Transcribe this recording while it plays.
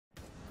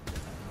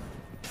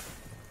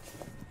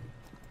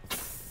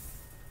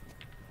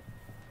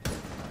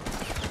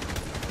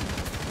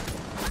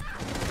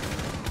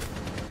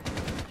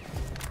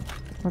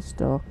Let's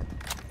talk.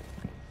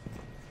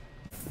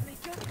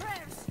 Make your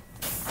prayers.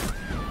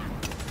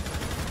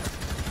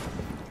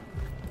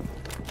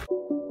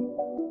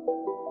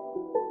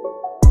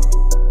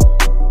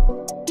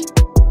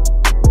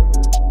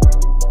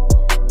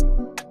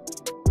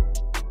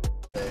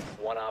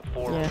 One op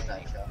 4. Yeah.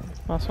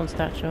 Last one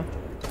stature.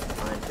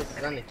 Fine,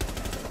 just run it.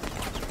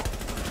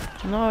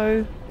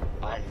 No.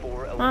 Op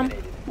 4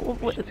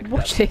 eliminated.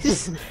 Watch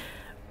this.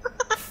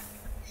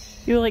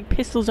 You're like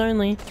pistols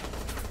only.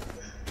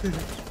 You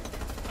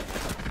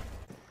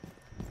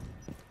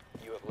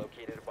have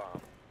located a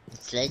bomb.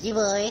 Sledgy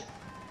boy.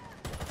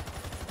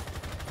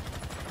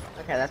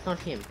 Okay, that's not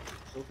him.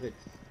 It's all good.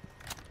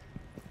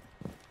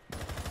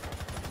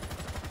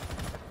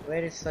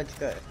 Where did Sludge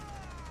go?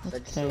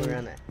 Sludge still Okay.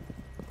 around there.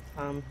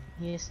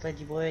 Here,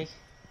 Sledgy boy.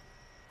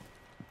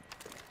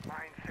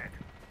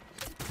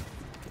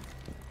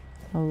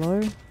 Hello?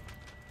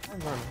 I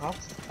run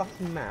half the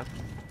fucking map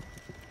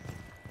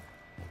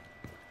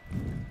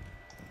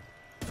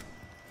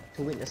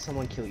to witness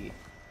someone kill you.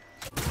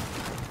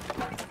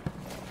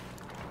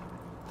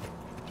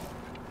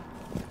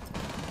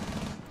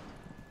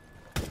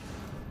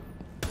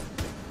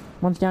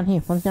 One's down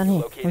here. One's down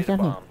here. Located One's a down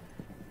here. bomb.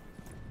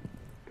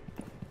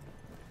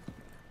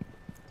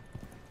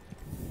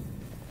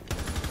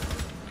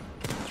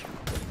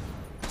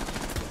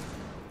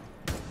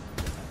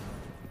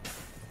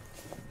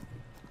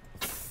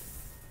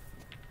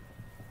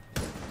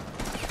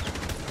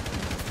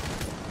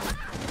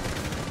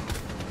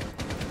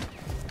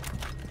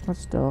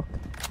 Let's talk.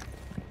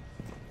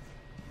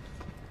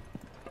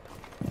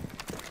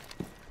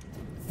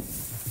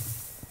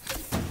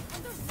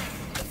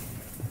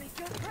 Make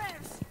your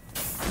prayers.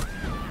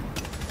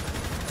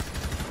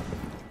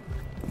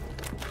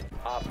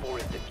 Op 4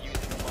 is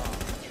defusing the bomb.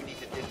 You need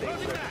to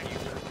disable the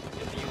diffuser.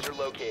 Diffuser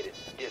located.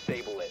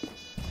 Disable it.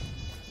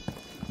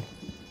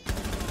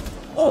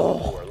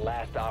 Oh! Or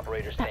last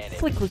operator That standing.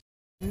 flick was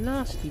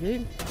nasty,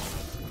 dude.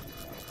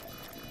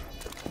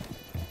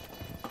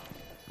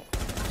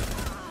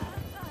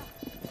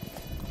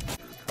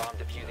 Bomb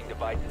defusing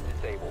device is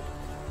disabled.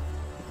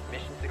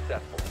 Mission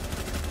successful.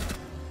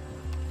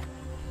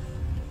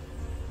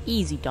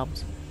 Easy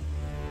dubs.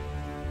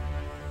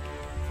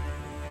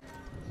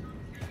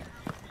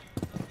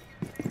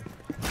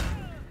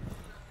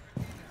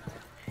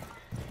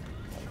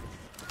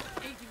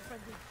 Aging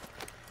friendly.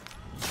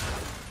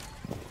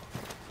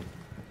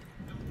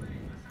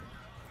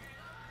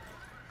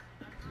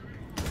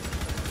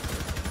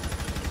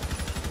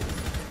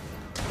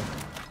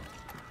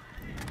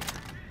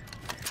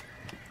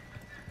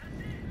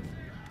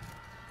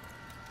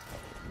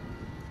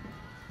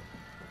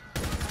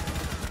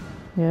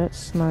 Yeah, it's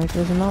smoke.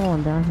 There's another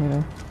one down here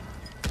though.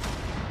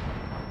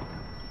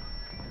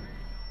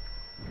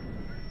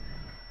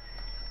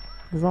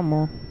 There's one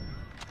more.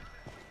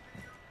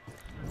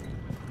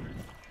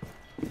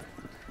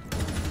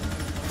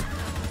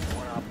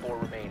 One op 4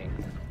 remaining.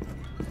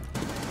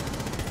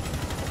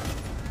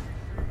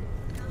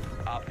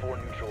 Op 4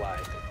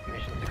 neutralized.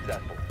 Mission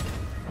successful.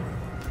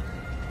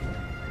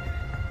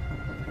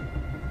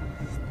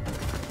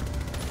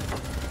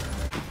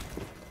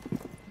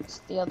 It's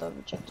the other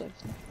objective.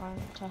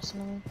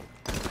 Personally.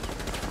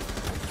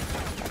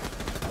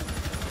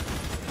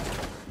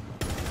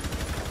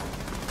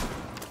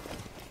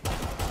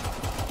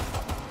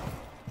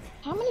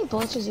 How many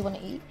bullets does he want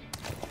to eat?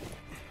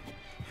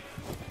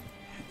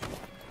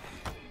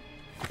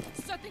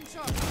 Setting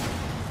shot.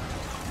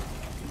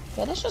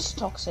 Yeah, that's just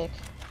toxic.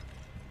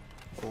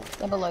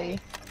 They're below you.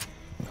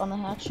 On the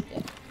hatch. Yeah.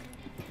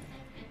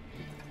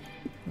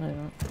 No, you're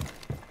not.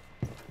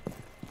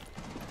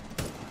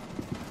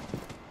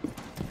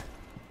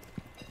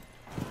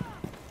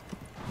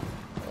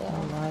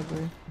 Yeah.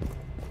 Library.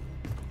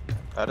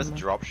 I just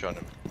drop shot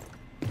him.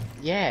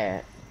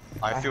 Yeah.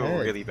 I feel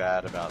heard. really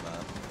bad about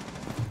that.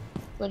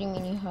 What do you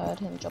mean you heard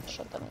him drop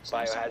shot? That makes no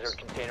Biohazard sense.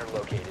 container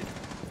located.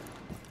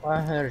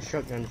 I heard a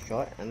shotgun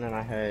shot, and then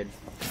I heard.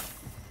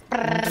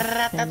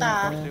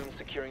 Resume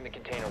securing the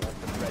container once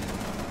it's ready.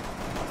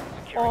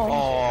 Securing the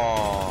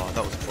Oh,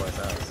 that was close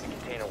ass.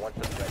 container once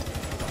it's ready.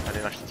 I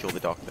didn't actually kill the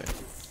doc though.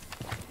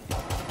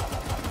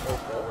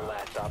 Over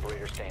last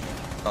operator standing.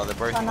 Oh, they're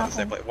both Oh, on the nothing.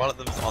 same place. One of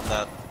them's on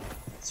that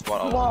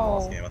spot I was in Whoa.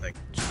 last game, I think.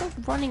 Stop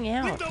running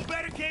out. Window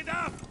barricade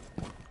up!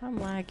 I'm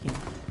lagging.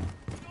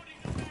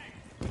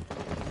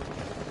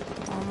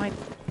 Oh my. A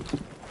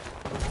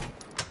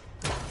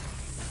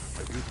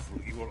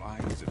beautiful evil eye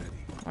is ready.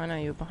 I know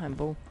you're behind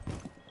ball.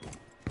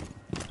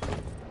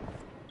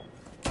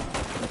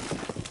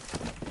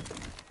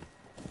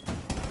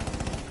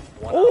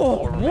 One Oh, op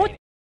 4 what? remaining.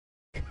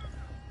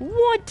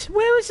 What?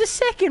 Where was the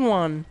second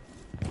one?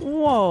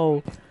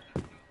 Whoa.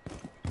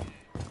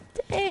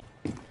 Dang.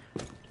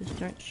 Just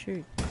don't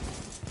shoot.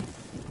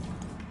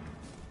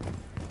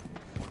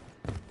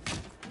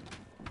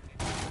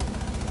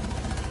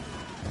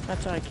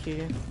 That's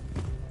IQ.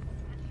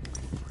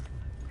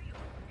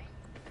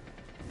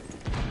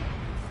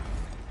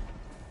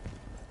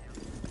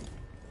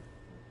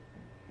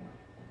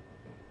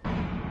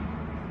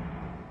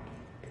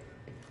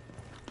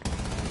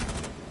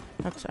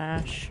 That's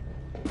Ash.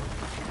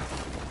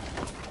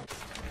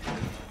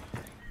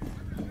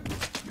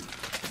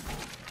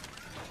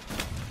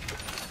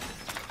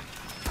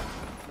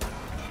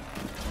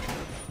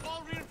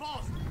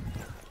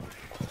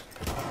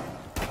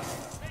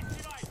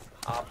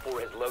 Op 4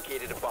 has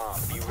located a bomb.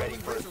 Be ready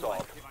for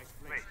assault.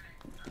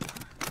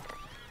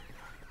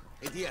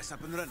 ADS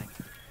up and running.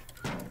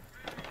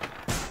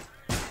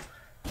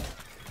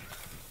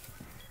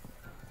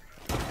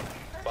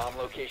 Bomb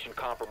location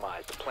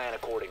compromised. Plan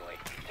accordingly.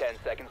 10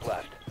 seconds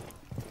left.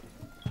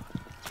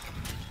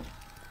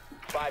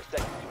 5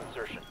 seconds to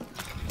insertion.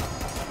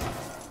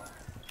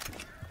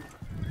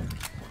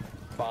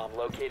 Bomb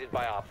located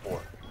by Op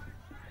 4.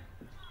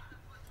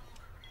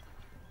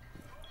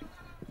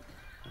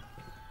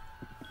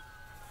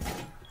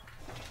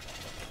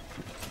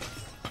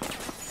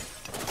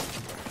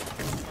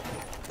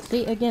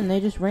 See, again, they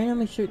just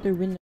randomly shoot through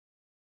windows.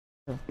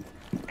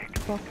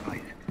 Fuck.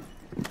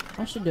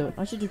 I should do it.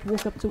 I should just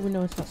walk up to a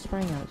window and start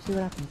spraying at it. See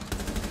what happens.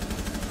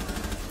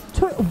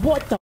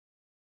 What the?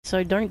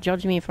 So don't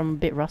judge me if I'm a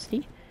bit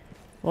rusty.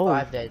 Oh.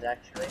 5 days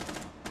actually.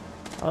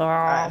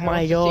 Oh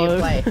my See you god.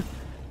 play.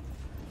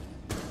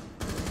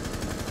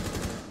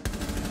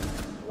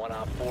 One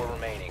Op 4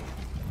 remaining.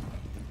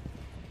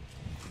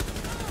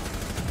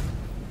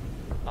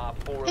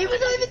 Op 4 He was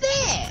over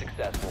there!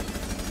 successful.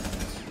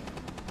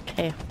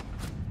 Okay.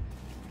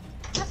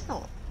 That's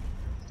not.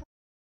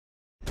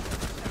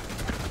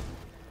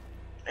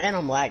 And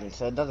I'm lagging,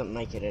 so it doesn't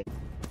make it.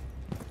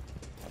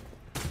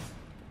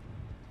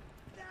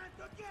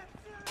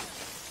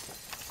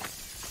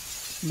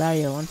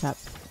 Barrier on tap.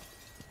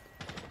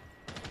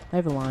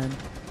 Overline.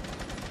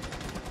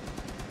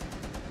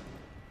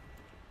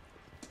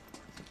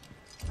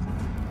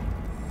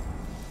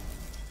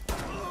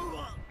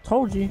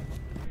 Told you.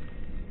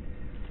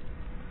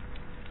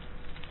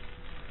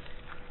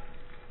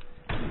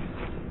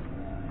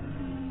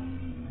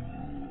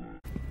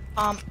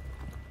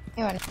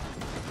 Here on.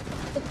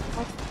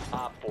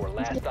 Op 4,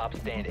 last stop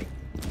standing.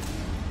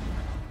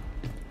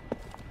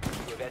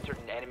 You have entered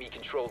an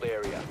enemy-controlled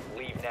area.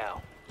 Leave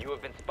now. You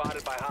have been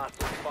spotted by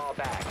hostiles. Fall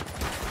back.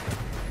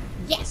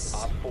 Yes!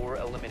 Op 4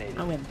 eliminated.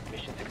 I win.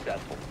 Mission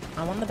successful.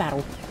 I won the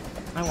battle.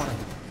 I won it.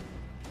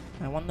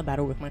 I won the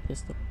battle with my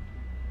pistol.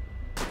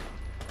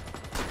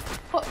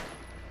 What?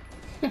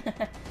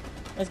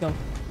 Let's go.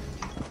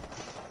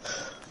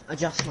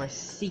 Adjust my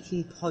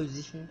seating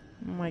position.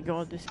 Oh my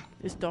god,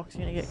 this doc's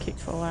gonna get kicked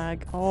for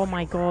lag. Oh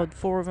my god,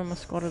 4 of them are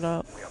squatted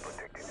up.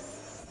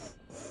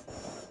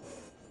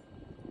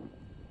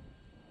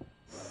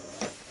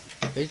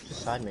 Who's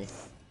beside me?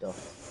 Doc.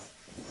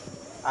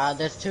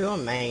 There's 2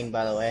 on main,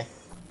 by the way.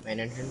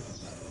 Main entrance.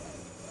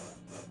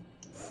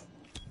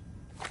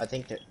 I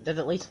think there's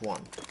at least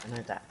 1. I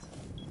know that.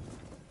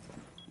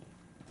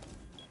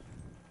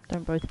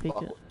 Don't both peek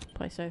it.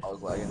 Play safe. I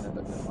was lagging there,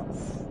 but never mind.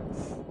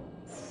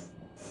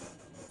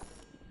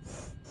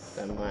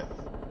 Then what?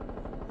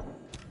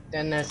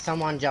 Then there's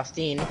someone just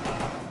in.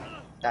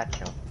 That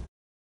shot.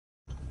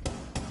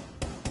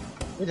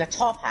 With a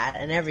top hat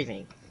and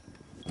everything.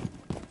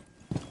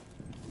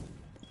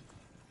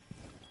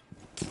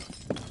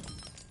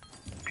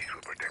 These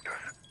will protect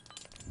us.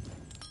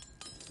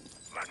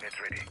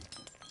 Magnets ready.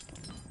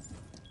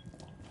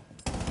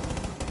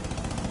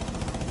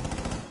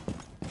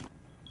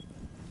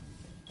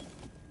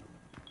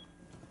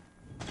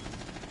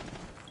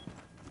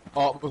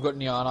 Oh, we've got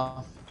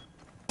Niana.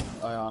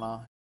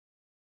 Ayana.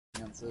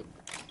 That's it.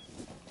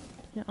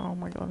 Yeah, oh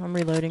my god, I'm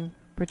reloading.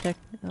 Protect.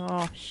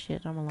 Oh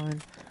shit, I'm alone.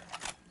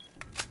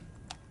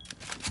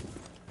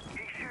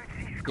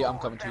 Yeah, I'm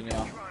coming to you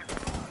now.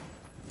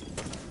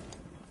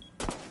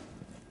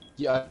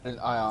 Yeah, I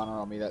didn't Ayana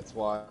on me, that's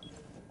why.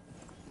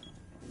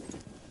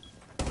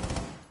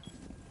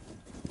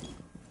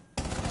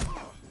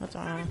 That's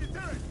all.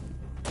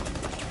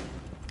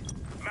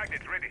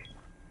 Magnets ready.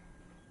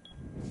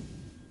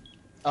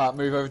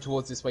 Move over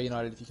towards this way,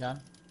 United, if you can.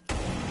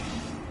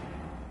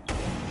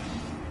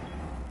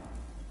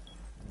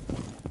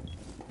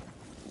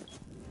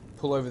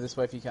 Pull over this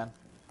way if you can.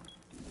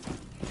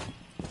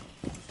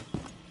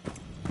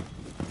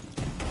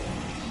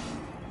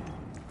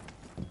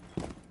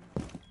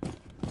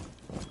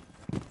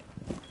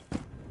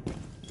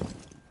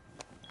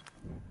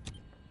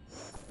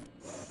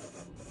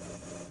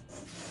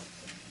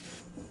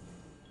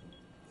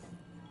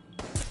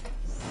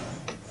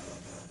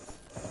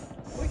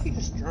 Where did you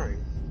just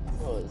drone?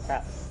 Oh, is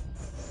that?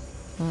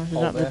 Oh, he's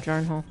Hold up the there.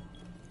 drone hole.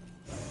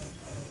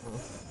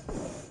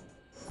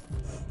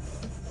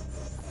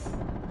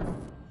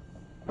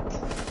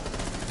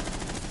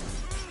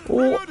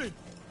 Oh!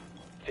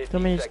 15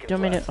 Don't mean seconds to,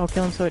 left. I'll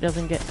kill him so it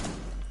doesn't get.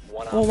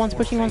 One Oh, Op one's 4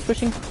 pushing, one's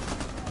remaining. pushing.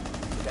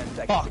 10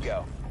 seconds Fuck. to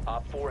go.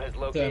 Op 4 has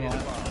located a Damn.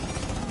 bomb.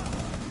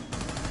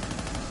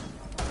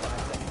 5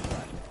 seconds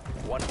left.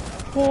 One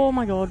Oh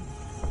my god.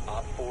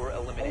 Op 4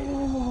 eliminated.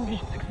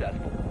 Mission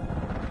successful.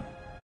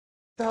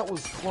 That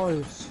was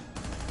close.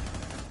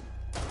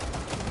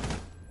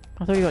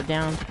 I thought you got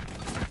down.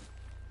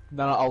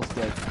 No, I was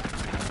dead.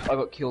 I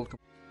got killed.